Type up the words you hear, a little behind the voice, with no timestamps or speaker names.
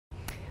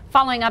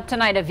Following up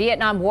tonight, a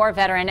Vietnam War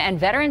veteran and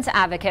veterans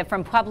advocate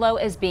from Pueblo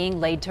is being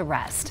laid to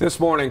rest.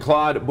 This morning,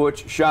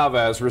 Butch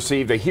Chavez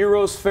received a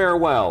hero's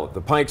farewell at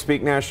the Pikes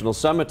Peak National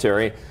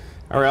Cemetery.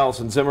 Our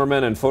Allison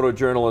Zimmerman and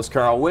photojournalist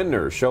Carl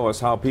Windner show us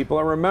how people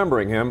are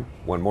remembering him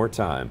one more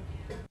time.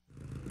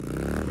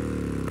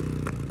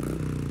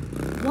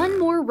 One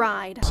more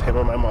ride. Him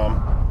and my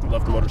mom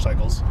loved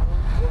motorcycles.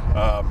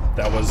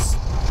 That was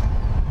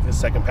his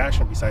second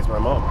passion besides my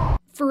mom.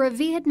 For a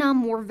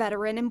Vietnam War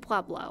veteran in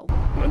Pueblo.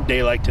 A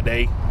day like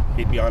today,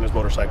 he'd be on his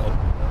motorcycle.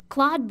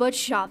 Butch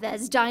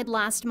Chavez died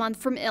last month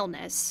from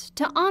illness.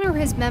 To honor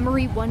his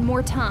memory one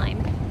more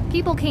time,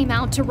 people came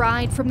out to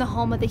ride from the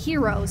home of the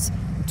heroes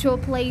to a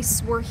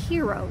place where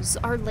heroes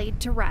are laid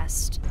to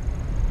rest.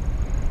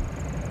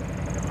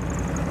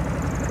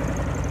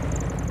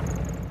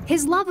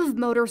 His love of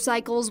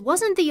motorcycles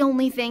wasn't the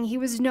only thing he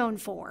was known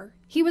for.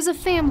 He was a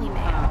family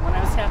man. When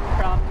I was having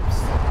problems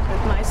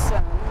with my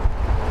son,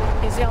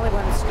 he's the only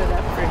one who stood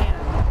up for him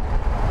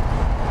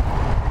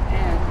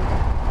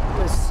and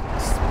was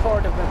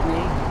supportive of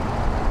me,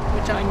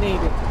 which I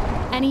needed.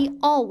 And he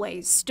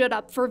always stood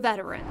up for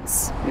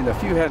veterans. You know,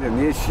 if you had an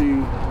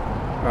issue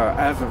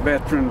as a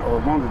veteran or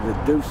wanted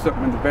to do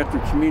something in the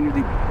veteran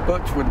community,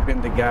 Butch would have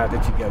been the guy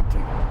that you go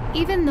to.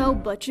 Even though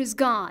Butch is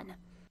gone.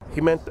 He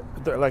meant,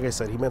 like I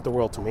said, he meant the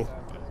world to me.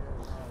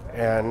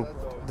 And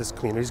this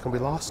community's gonna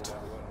be lost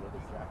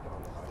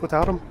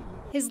without him.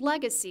 His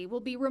legacy will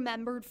be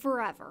remembered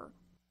forever.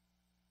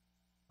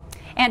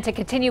 And to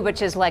continue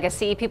Butch's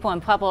legacy, people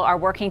in Pueblo are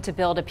working to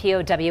build a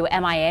POW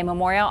MIA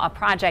memorial, a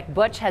project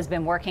Butch has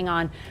been working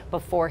on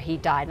before he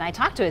died. And I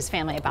talked to his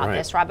family about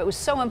this, Rob. It was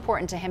so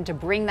important to him to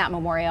bring that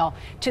memorial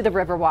to the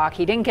Riverwalk.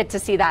 He didn't get to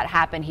see that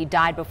happen. He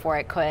died before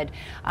it could.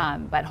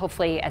 But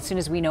hopefully, as soon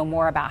as we know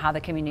more about how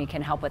the community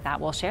can help with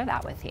that, we'll share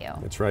that with you.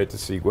 It's right to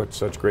see what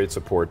such great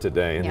support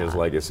today, and his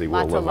legacy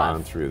will live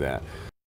on through that.